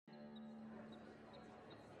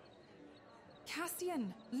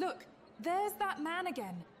Cassian, look, there's that man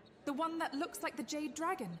again. The one that looks like the Jade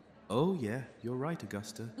Dragon. Oh yeah, you're right,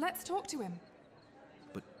 Augusta. Let's talk to him.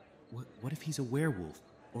 But what if he's a werewolf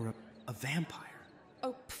or a vampire?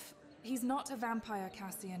 Oh, pff, he's not a vampire,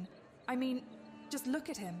 Cassian. I mean, just look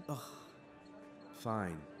at him. Ugh.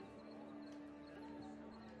 Fine.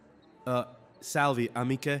 Salve,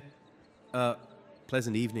 amiche.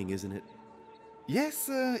 Pleasant evening, isn't it? Yes,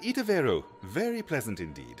 Itavero. Very pleasant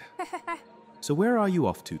indeed. So where are you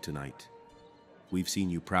off to tonight? We've seen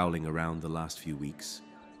you prowling around the last few weeks.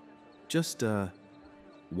 Just,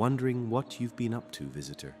 wondering what you've been up to,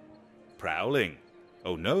 visitor. Prowling?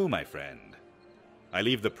 Oh no, my friend. I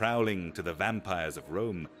leave the prowling to the vampires of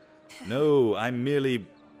Rome. No, I'm merely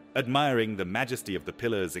admiring the majesty of the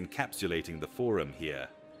pillars encapsulating the forum here.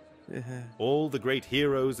 All the great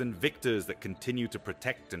heroes and victors that continue to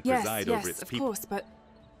protect and preside over its people. Yes, of course, but...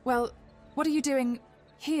 Well, what are you doing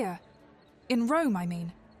here? In Rome, I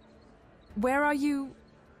mean. Where are you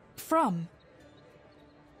from?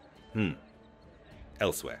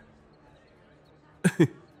 Elsewhere.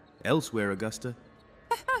 Elsewhere, Augusta.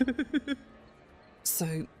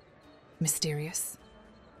 So mysterious.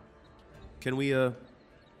 Can we,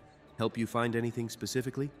 help you find anything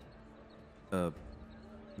specifically?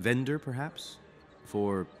 Vendor, perhaps?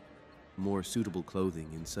 For more suitable clothing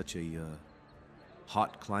in such a,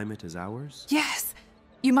 hot climate as ours? Yes!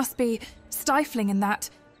 You must be stifling in that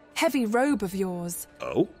heavy robe of yours.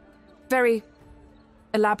 Oh? Very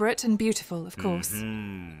elaborate and beautiful, of course.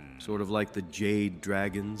 Sort of like the Jade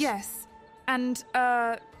Dragons? Yes. And,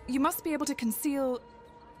 you must be able to conceal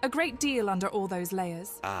a great deal under all those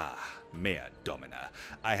layers. Ah, mea domina.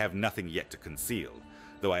 I have nothing yet to conceal,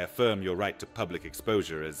 though I affirm your right to public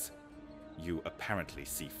exposure as you apparently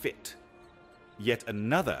see fit. Yet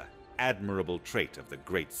another admirable trait of the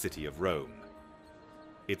great city of Rome.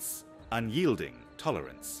 Its unyielding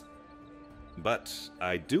tolerance. But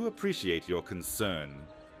I do appreciate your concern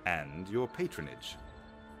and your patronage.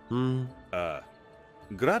 Gradias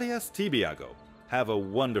tibiago. Have a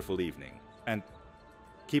wonderful evening, and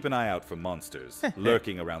keep an eye out for monsters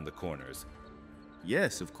lurking around the corners.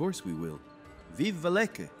 Yes, of course we will. Vive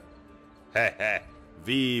Valeke!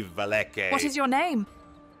 Vive Valeke! What is your name?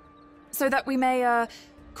 So that we may,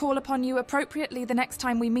 call upon you appropriately the next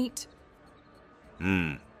time we meet.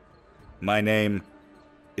 My name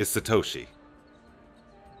is Satoshi.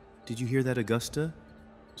 Did you hear that, Augusta?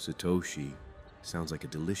 Satoshi. Sounds like a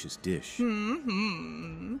delicious dish.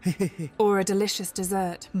 Or a delicious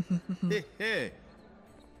dessert.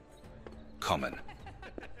 Common.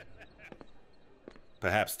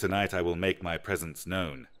 Perhaps tonight I will make my presence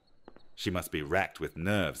known. She must be racked with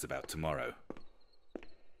nerves about tomorrow.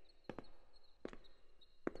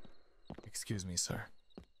 Excuse me, sir.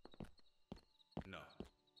 No.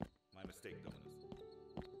 My mistake, Dominus.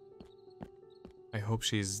 I hope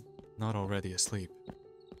she's not already asleep.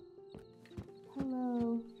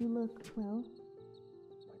 Hello, you look well.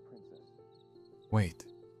 My princess. Wait,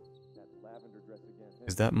 That lavender dress again.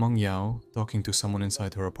 is that Meng Yao talking to someone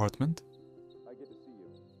inside her apartment? I get to see you.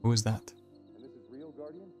 Who is that? And this is real,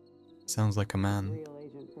 Guardian? Sounds like a man Real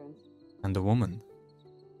Agent Prince. and a woman.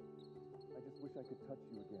 I just wish I could touch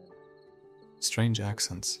you again. Strange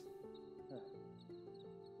accents.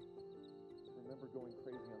 Remember going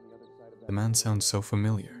crazy on the other side of that. The man sounds so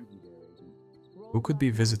familiar. Who could be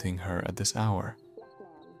visiting her at this hour?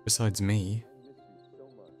 Besides me, I miss you so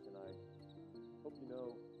much, and I hope you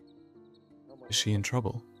know how much is she in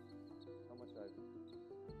trouble? I've always loved you.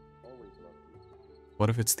 What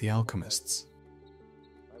if it's the Alchemists?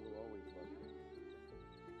 I will always love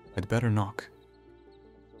you. I'd better knock.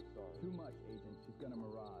 I'm so sorry. Too much, Agent. She's got a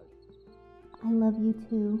mirage. I love you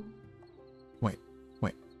too. Wait. I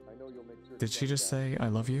know you'll make sure Did to she come just back. say, I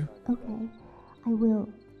love you? Okay, I will.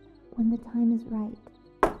 When the time is right.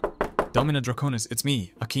 Domina Draconis, it's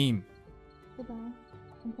me, Akeem. Goodbye.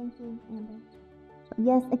 And thank you, Amber.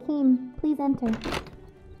 Yes, Akeem, please enter.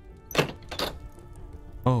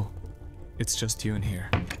 Oh, it's just you in here.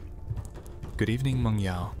 Good evening, Meng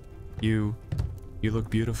Yao. You look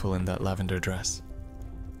beautiful in that lavender dress.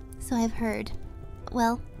 So I've heard.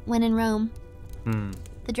 Well, when in Rome. Hmm.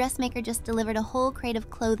 The dressmaker just delivered a whole crate of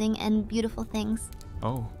clothing and beautiful things.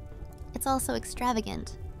 Oh, It's also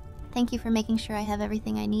extravagant. Thank you for making sure I have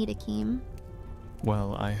everything I need, Akeem.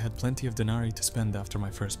 well, I had plenty of denarii to spend after my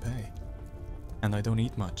first pay. And I don't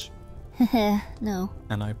eat much. Heh, no.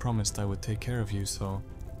 And I promised I would take care of you, so...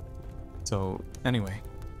 anyway.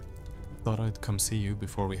 Thought I'd come see you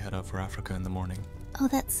before we head out for Africa in the morning. Oh,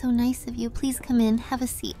 that's so nice of you. Please come in, have a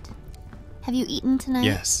seat. Have you eaten tonight?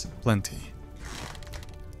 Yes, plenty.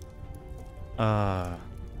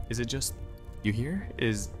 Is it just You here?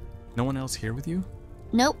 Is no one else here with you?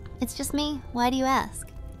 Nope, it's just me. Why do you ask?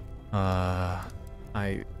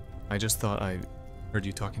 I just thought I heard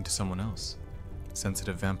you talking to someone else.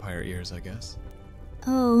 Sensitive vampire ears, I guess.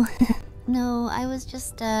 Oh, no, I was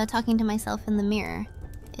just talking to myself in the mirror.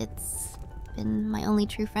 It's been my only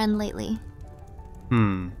true friend lately.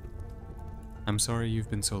 I'm sorry you've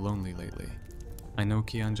been so lonely lately. I know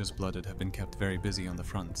Kianja's blooded have been kept very busy on the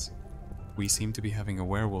fronts. We seem to be having a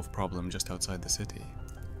werewolf problem just outside the city.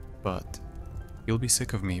 But you'll be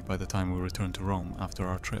sick of me by the time we return to Rome after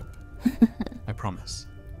our trip. I promise.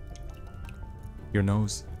 Your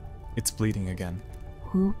nose, it's bleeding again.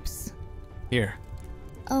 Oops. Here.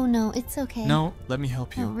 Oh no, it's okay. No, let me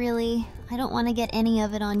help you. Oh, really? I don't want to get any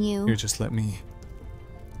of it on you. Here, just let me.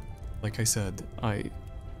 Like I said, I've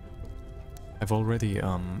already,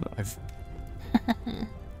 I've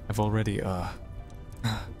already,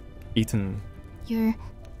 eaten. You're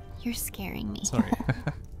scaring me. Sorry.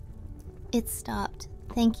 It stopped.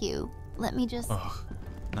 Thank you. Let me just... Ugh,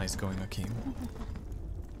 nice going, Akeem.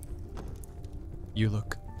 You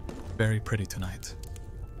look very pretty tonight.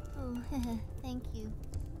 Oh, thank you.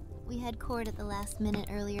 We had court at the last minute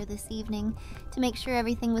earlier this evening to make sure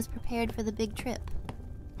everything was prepared for the big trip.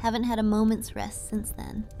 Haven't had a moment's rest since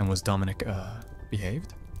then. And was Dominic,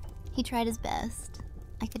 behaved? He tried his best.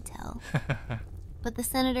 I could tell. But the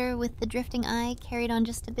senator with the drifting eye carried on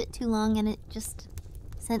just a bit too long and it just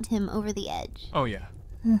sent him over the edge. Oh, yeah.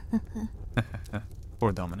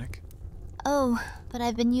 Poor Dominic. Oh, but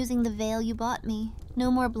I've been using the veil you bought me. No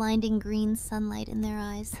more blinding green sunlight in their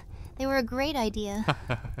eyes. They were a great idea.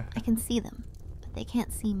 I can see them, but they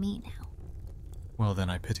can't see me now. Well, then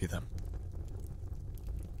I pity them.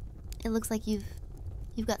 It looks like you've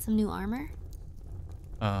got some new armor?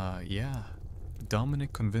 Yeah.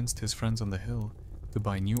 Dominic convinced his friends on the hill to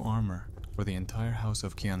buy new armor for the entire house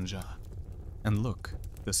of Kianja. And look,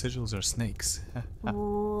 the sigils are snakes.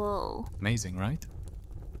 Whoa. Amazing, right?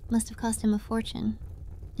 Must have cost him a fortune.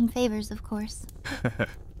 In favors, of course.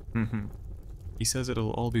 He says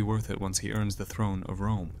it'll all be worth it once he earns the throne of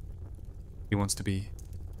Rome. He wants to be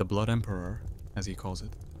the Blood Emperor, as he calls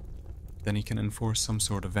it. Then he can enforce some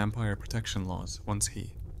sort of vampire protection laws once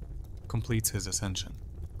he completes his ascension.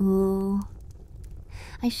 Ooh.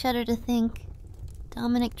 I shudder to think.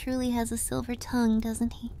 Dominic truly has a silver tongue,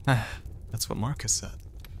 doesn't he? That's what Marcus said.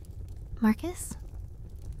 Marcus?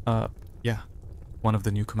 Yeah. One of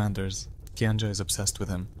the new commanders. Kianja is obsessed with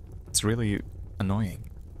him. It's really annoying.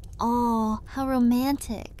 Oh, how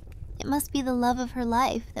romantic. It must be the love of her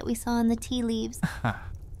life that we saw in the tea leaves.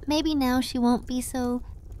 Maybe now she won't be so...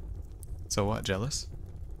 So what, jealous?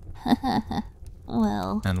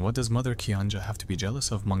 Well... And what does Mother Kianja have to be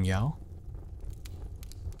jealous of, Meng Yao?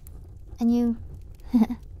 And you...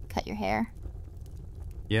 cut your hair?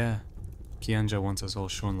 Yeah. Kianja wants us all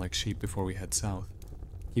shorn like sheep before we head south.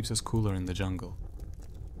 Keeps us cooler in the jungle.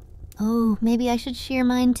 Oh, maybe I should shear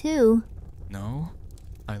mine too. No?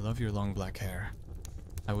 I love your long black hair.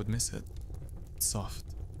 I would miss it. It's soft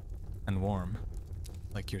and warm,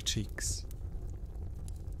 like your cheeks.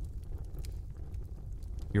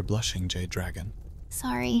 You're blushing, Jade Dragon.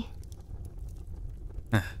 Sorry.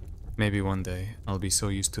 Maybe one day I'll be so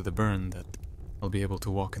used to the burn that I'll be able to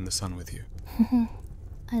walk in the sun with you.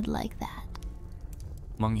 I'd like that.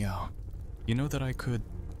 Meng Yao, you know that I could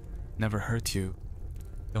never hurt you,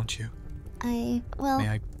 don't you? Well... May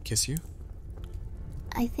I kiss you?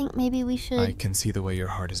 I think maybe we should... I can see the way your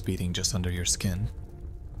heart is beating just under your skin.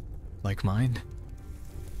 Like mine.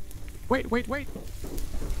 Wait!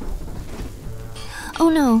 Oh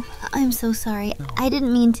no, I'm so sorry. No. I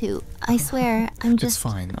didn't mean to. I swear, I'm just It's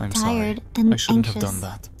fine, I'm tired sorry. and I shouldn't anxious. have done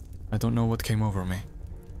that. I don't know what came over me.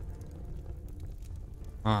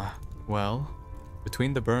 Well,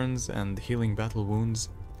 between the burns and healing battle wounds,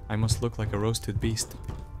 I must look like a roasted beast.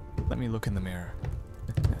 Let me look in the mirror.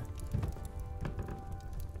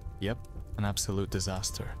 Yep, an absolute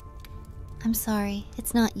disaster. I'm sorry.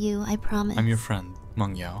 It's not you, I promise. I'm your friend,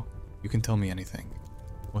 Meng Yao. You can tell me anything.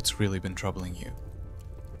 What's really been troubling you?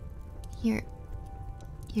 You're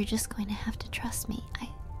just going to have to trust me.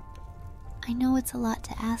 I know it's a lot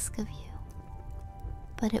to ask of you,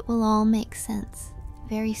 but it will all make sense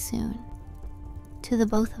very soon. To the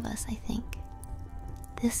both of us, I think.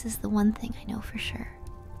 This is the one thing I know for sure.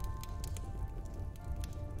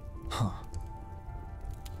 Huh.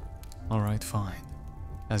 Alright, fine.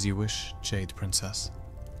 As you wish, Jade Princess.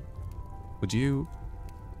 Would you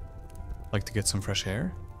like to get some fresh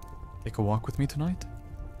air? Take a walk with me tonight?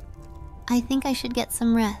 I think I should get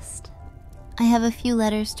some rest. I have a few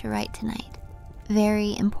letters to write tonight.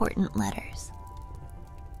 Very important letters.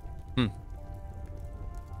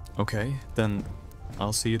 Okay, then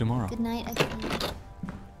I'll see you tomorrow. Good night, Akeem.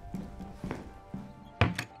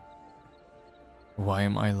 Why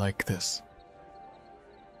am I like this?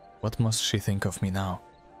 What must she think of me now?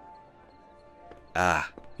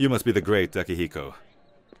 Ah, you must be the great Akihiko.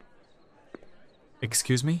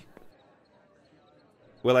 Excuse me?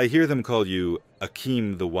 Well, I hear them call you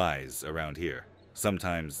Akeem the Wise around here.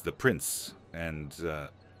 Sometimes the Prince, and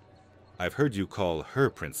I've heard you call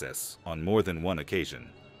her princess on more than one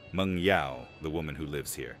occasion. Meng Yao, the woman who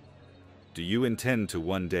lives here. Do you intend to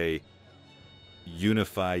one day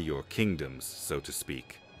unify your kingdoms, so to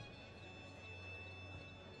speak?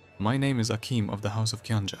 My name is Akeem of the House of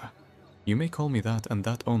Kyanja. You may call me that and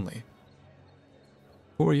that only.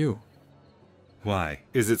 Who are you? Why?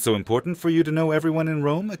 Is it so important for you to know everyone in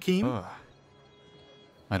Rome, Akeem? Ugh.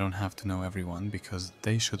 I don't have to know everyone because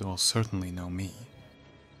they should all certainly know me.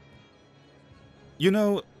 You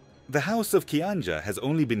know, the House of Kyanja has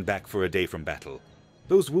only been back for a day from battle.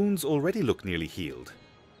 Those wounds already look nearly healed.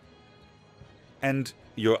 And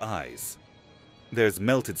your eyes. There's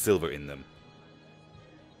melted silver in them.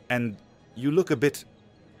 And you look a bit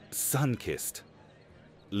sun-kissed,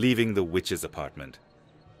 leaving the witch's apartment.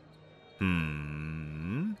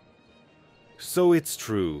 So it's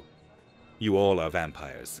true. You all are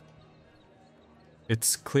vampires.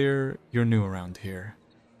 It's clear you're new around here,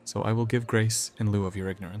 so I will give grace in lieu of your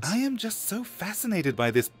ignorance. I am just so fascinated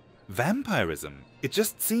by this vampirism. It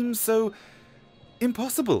just seems so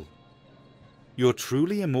impossible. You're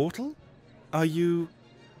truly immortal? Are you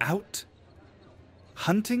out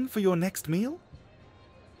hunting for your next meal?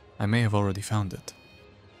 I may have already found it.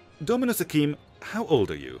 Dominus Akeem, how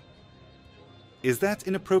old are you? Is that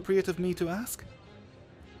inappropriate of me to ask?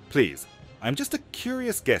 Please, I'm just a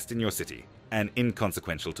curious guest in your city, an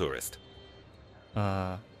inconsequential tourist.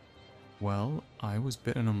 Well, I was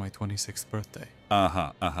bitten on my 26th birthday.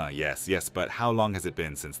 Yes, but how long has it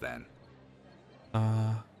been since then?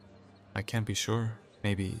 I can't be sure.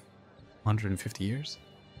 Maybe 150 years?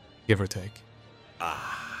 Give or take.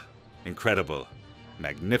 Ah, incredible.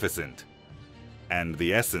 Magnificent. And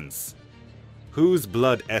the essence. Whose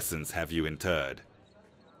blood essence have you interred?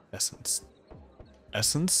 Essence.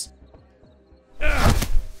 Essence?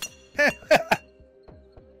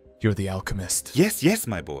 You're the alchemist. Yes,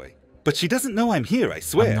 my boy. But she doesn't know I'm here, I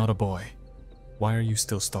swear. I'm not a boy. Why are you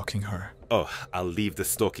still stalking her? Oh, I'll leave the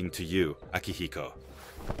stalking to you, Akihiko.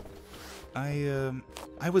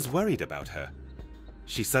 I was worried about her.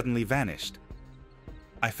 She suddenly vanished.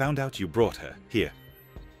 I found out you brought her here.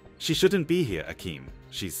 She shouldn't be here, Akeem.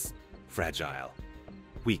 She's fragile,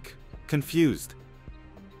 weak, confused.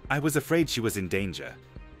 I was afraid she was in danger.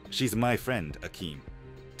 She's my friend, Akeem.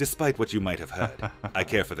 Despite what you might have heard, I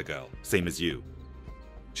care for the girl, same as you.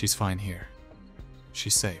 She's fine here.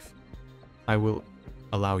 She's safe. I will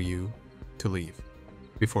allow you to leave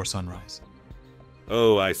before sunrise.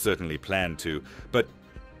 Oh, I certainly plan to, but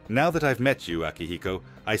now that I've met you, Akihiko,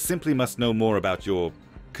 I simply must know more about your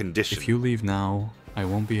condition. If you leave now, I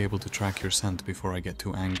won't be able to track your scent before I get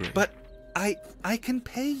too angry. But I can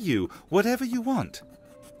pay you whatever you want.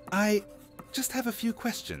 I just have a few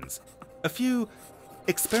questions. A few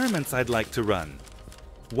experiments I'd like to run.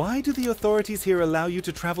 Why do the authorities here allow you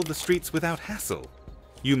to travel the streets without hassle?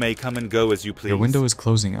 You may come and go as you please. Your window is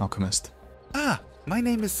closing, Alchemist. Ah, my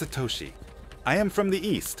name is Satoshi. I am from the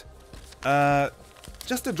East.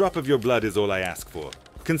 Just a drop of your blood is all I ask for.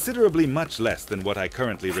 Considerably much less than what I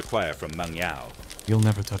currently require from Meng Yao. You'll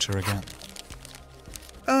never touch her again.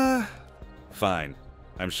 Fine.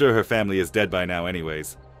 I'm sure her family is dead by now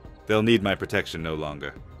anyways. They'll need my protection no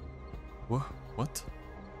longer. What?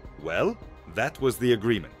 Well, that was the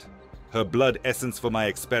agreement. Her blood essence for my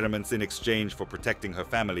experiments in exchange for protecting her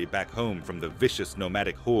family back home from the vicious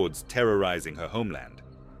nomadic hordes terrorizing her homeland.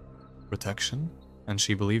 Protection? And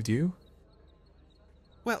she believed you?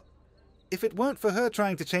 Well, if it weren't for her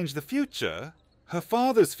trying to change the future, her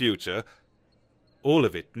father's future, all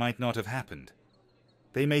of it might not have happened.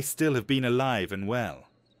 They may still have been alive and well.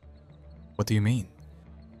 What do you mean?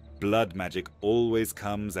 Blood magic always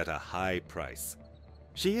comes at a high price.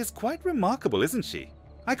 She is quite remarkable, isn't she?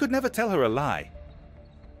 I could never tell her a lie.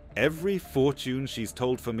 Every fortune she's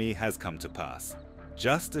told for me has come to pass,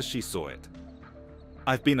 just as she saw it.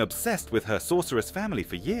 I've been obsessed with her sorceress family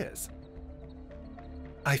for years.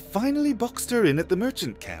 I finally boxed her in at the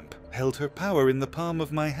merchant camp, held her power in the palm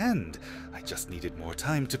of my hand. I just needed more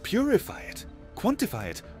time to purify it, quantify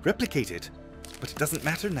it, replicate it. But it doesn't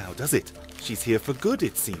matter now, does it? She's here for good,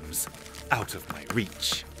 it seems. Out of my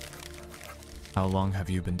reach. How long have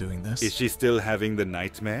you been doing this? Is she still having the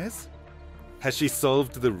nightmares? Has she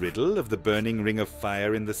solved the riddle of the burning ring of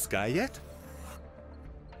fire in the sky yet?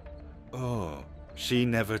 Oh, she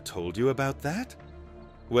never told you about that?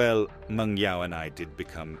 Well, Meng Yao and I did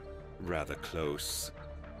become rather close.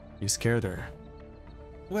 You scared her.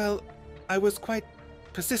 Well, I was quite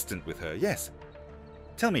persistent with her, yes.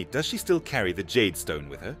 Tell me, does she still carry the jade stone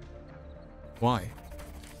with her? Why?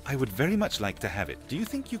 I would very much like to have it. Do you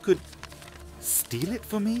think you could steal it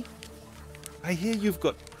for me? I hear you've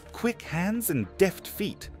got quick hands and deft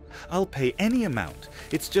feet. I'll pay any amount.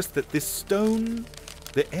 It's just that this stone,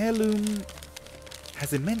 the heirloom,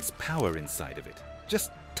 has immense power inside of it.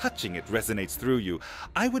 Just touching it resonates through you.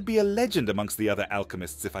 I would be a legend amongst the other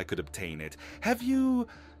alchemists if I could obtain it. Have you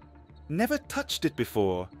never touched it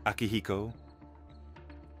before, Akihiko?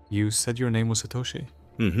 You said your name was Satoshi?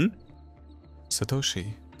 Mm-hmm.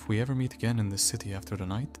 Satoshi, if we ever meet again in this city after the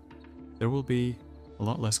night, there will be a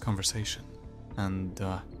lot less conversation, and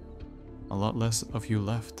a lot less of you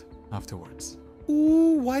left afterwards.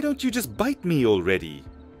 Ooh, why don't you just bite me already?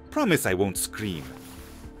 Promise I won't scream.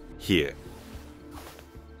 Here.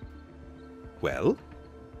 Well?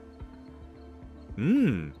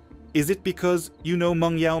 Is it because you know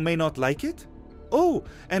Meng Yao may not like it? Oh,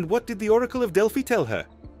 and what did the Oracle of Delphi tell her?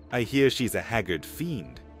 I hear she's a haggard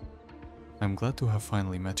fiend. I'm glad to have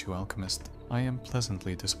finally met you, Alchemist. I am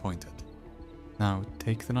pleasantly disappointed. Now,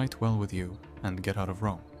 take the night well with you, and get out of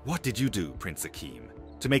Rome. What did you do, Prince Akeem,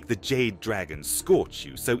 to make the Jade Dragon scorch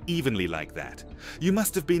you so evenly like that? You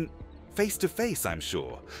must have been face to face, I'm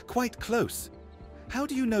sure, quite close. How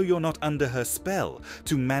do you know you're not under her spell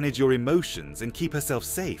to manage your emotions and keep herself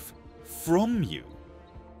safe from you?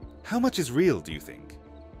 How much is real, do you think?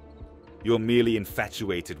 You're merely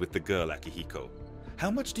infatuated with the girl, Akihiko. How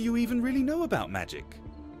much do you even really know about magic?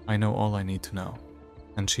 I know all I need to know,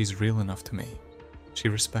 and she's real enough to me. She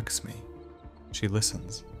respects me. She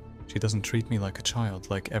listens. She doesn't treat me like a child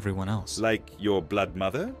like everyone else. Like your blood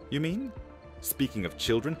mother, you mean? Speaking of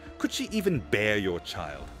children, could she even bear your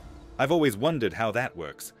child? I've always wondered how that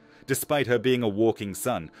works. Despite her being a walking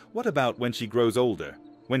son, what about when she grows older?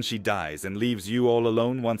 When she dies and leaves you all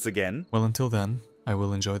alone once again? Well, until then, I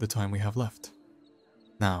will enjoy the time we have left.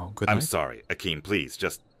 Now, good night. I'm sorry, Akeem, please,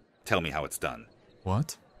 just tell me how it's done.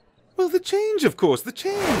 What? Well, the change, of course, the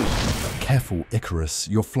change! Careful, Icarus.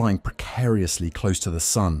 You're flying precariously close to the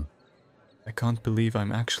sun. I can't believe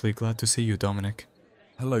I'm actually glad to see you, Dominic.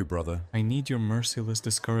 Hello, brother. I need your merciless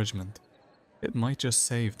discouragement. It might just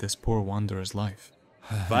save this poor wanderer's life.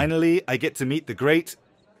 Finally, I get to meet the great...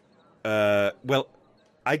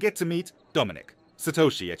 I get to meet Dominic,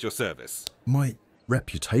 Satoshi at your service. My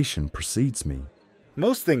reputation precedes me.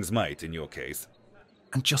 Most things might, in your case.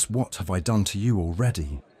 And just what have I done to you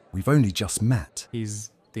already? We've only just met.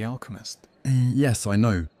 He's the alchemist. Yes, I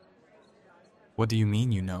know. What do you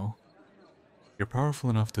mean you know? You're powerful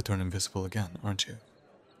enough to turn invisible again, aren't you?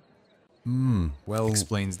 Well...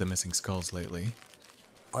 Explains the missing skulls lately.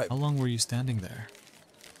 How long were you standing there?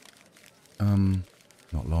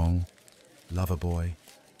 Not long. Lover boy.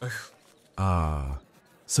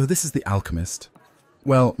 So this is the Alchemist.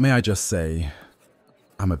 Well, may I just say,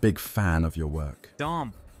 I'm a big fan of your work.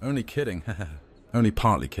 Dom! Only kidding. Only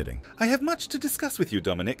partly kidding. I have much to discuss with you,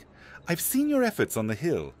 Dominic. I've seen your efforts on the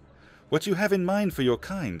hill. What you have in mind for your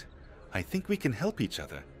kind. I think we can help each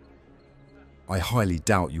other. I highly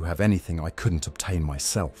doubt you have anything I couldn't obtain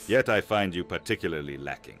myself. Yet I find you particularly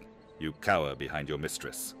lacking. You cower behind your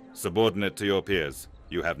mistress. Subordinate to your peers.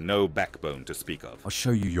 You have no backbone to speak of. I'll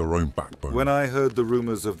show you your own backbone. When I heard the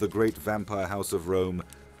rumors of the great vampire house of Rome,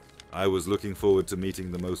 I was looking forward to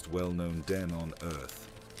meeting the most well-known den on Earth.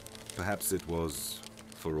 Perhaps it was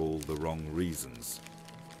for all the wrong reasons.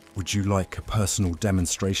 Would you like a personal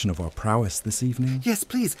demonstration of our prowess this evening? Yes,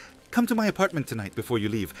 please. Come to my apartment tonight before you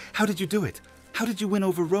leave. How did you do it? How did you win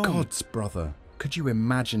over Rome? Gods, brother. Could you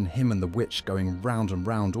imagine him and the witch going round and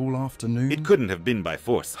round all afternoon? It couldn't have been by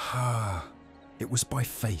force. It was by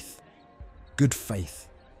faith. Good faith.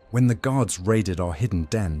 When the guards raided our hidden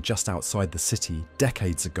den just outside the city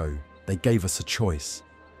decades ago, they gave us a choice.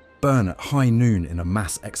 Burn at high noon in a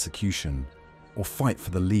mass execution, or fight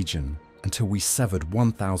for the Legion until we severed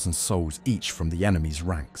 1,000 souls each from the enemy's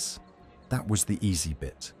ranks. That was the easy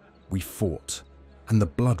bit. We fought, and the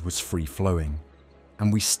blood was free-flowing.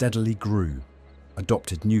 And we steadily grew,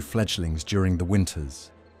 adopted new fledglings during the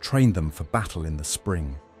winters, trained them for battle in the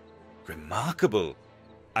spring. Remarkable.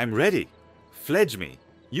 I'm ready. Fledge me.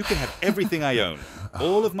 You can have everything I own.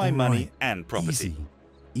 All of my All money right. and property.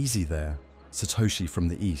 Easy there. Satoshi from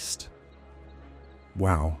the east.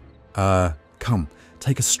 Wow. Come,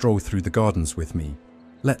 take a stroll through the gardens with me.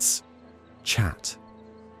 Let's chat.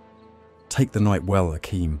 Take the night well,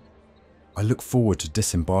 Akeem. I look forward to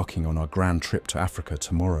disembarking on our grand trip to Africa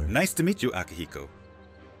tomorrow. Nice to meet you, Akihiko.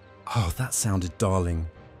 Oh, that sounded darling.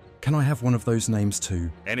 Can I have one of those names too?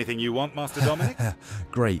 Anything you want, Master Dominic?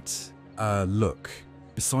 Great. Look,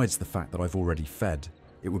 besides the fact that I've already fed,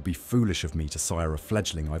 it would be foolish of me to sire a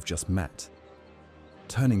fledgling I've just met.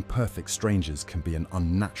 Turning perfect strangers can be an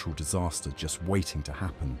unnatural disaster just waiting to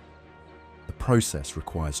happen. The process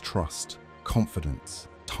requires trust, confidence,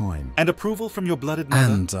 time. And approval from your blooded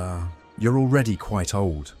mother? And, you're already quite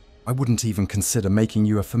old. I wouldn't even consider making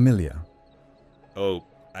you a familiar. Oh,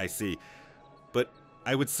 I see. But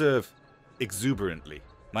I would serve exuberantly.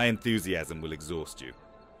 My enthusiasm will exhaust you.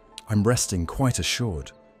 I'm resting quite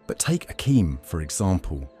assured. But take Akeem, for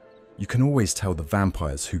example. You can always tell the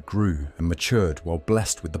vampires who grew and matured while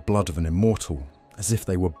blessed with the blood of an immortal, as if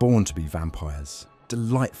they were born to be vampires.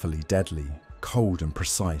 Delightfully deadly, cold and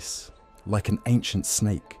precise, like an ancient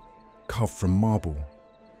snake, carved from marble.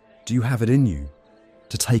 Do you have it in you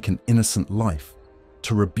to take an innocent life,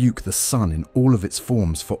 to rebuke the sun in all of its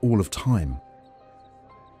forms for all of time?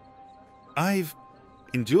 I've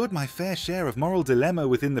endured my fair share of moral dilemma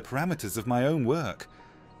within the parameters of my own work.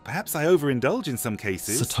 Perhaps I overindulge in some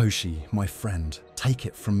cases. Satoshi, my friend, take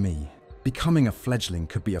it from me. Becoming a fledgling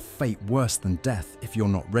could be a fate worse than death if you're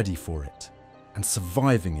not ready for it. And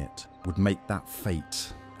surviving it would make that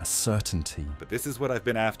fate a certainty. But this is what I've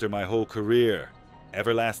been after my whole career.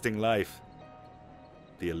 Everlasting life.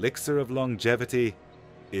 The elixir of longevity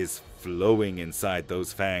is flowing inside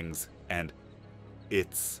those fangs, and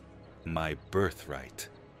it's my birthright.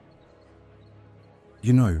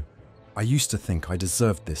 You know, I used to think I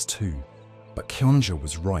deserved this too, but Kyonja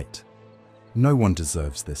was right. No one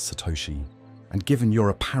deserves this, Satoshi. And given your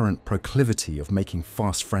apparent proclivity of making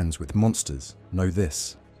fast friends with monsters, know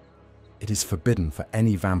this. It is forbidden for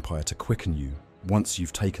any vampire to quicken you once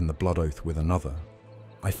you've taken the blood oath with another.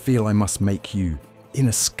 I feel I must make you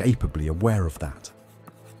inescapably aware of that.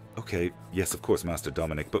 Okay, yes, of course, Master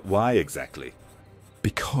Dominic, but why exactly?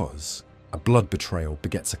 Because a blood betrayal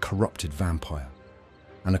begets a corrupted vampire,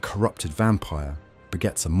 and a corrupted vampire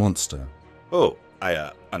begets a monster. Oh,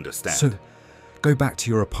 I understand. So, go back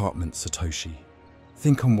to your apartment, Satoshi.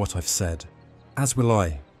 Think on what I've said, as will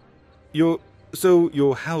I. So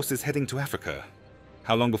your house is heading to Africa.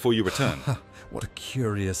 How long before you return? What a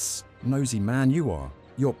curious, nosy man you are.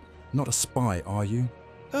 You're not a spy, are you?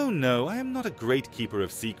 Oh no, I am not a great keeper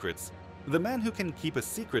of secrets. The man who can keep a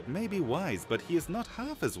secret may be wise, but he is not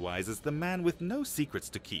half as wise as the man with no secrets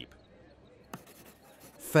to keep.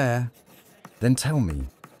 Fair. Then tell me,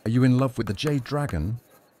 are you in love with the Jade Dragon?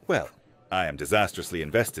 Well, I am disastrously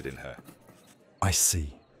invested in her. I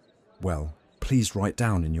see. Well, please write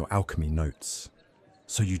down in your alchemy notes,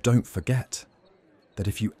 so you don't forget, that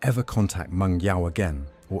if you ever contact Meng Yao again,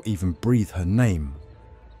 or even breathe her name,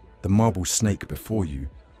 the marble snake before you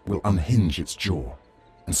will unhinge its jaw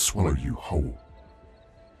and swallow you whole.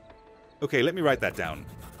 Okay, let me write that down.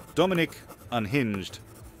 Dominic, unhinged,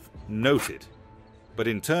 noted. But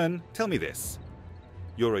in turn, tell me this.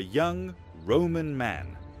 You're a young Roman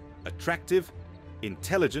man, attractive,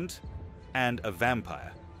 intelligent, and a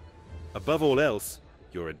vampire. Above all else,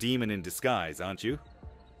 you're a demon in disguise, aren't you?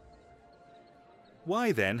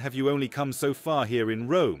 Why then have you only come so far here in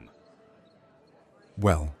Rome?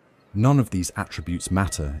 Well, none of these attributes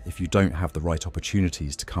matter if you don't have the right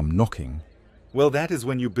opportunities to come knocking. Well, that is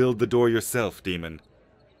when you build the door yourself, demon.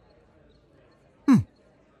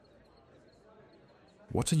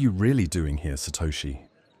 What are you really doing here, Satoshi?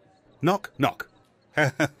 Knock, knock.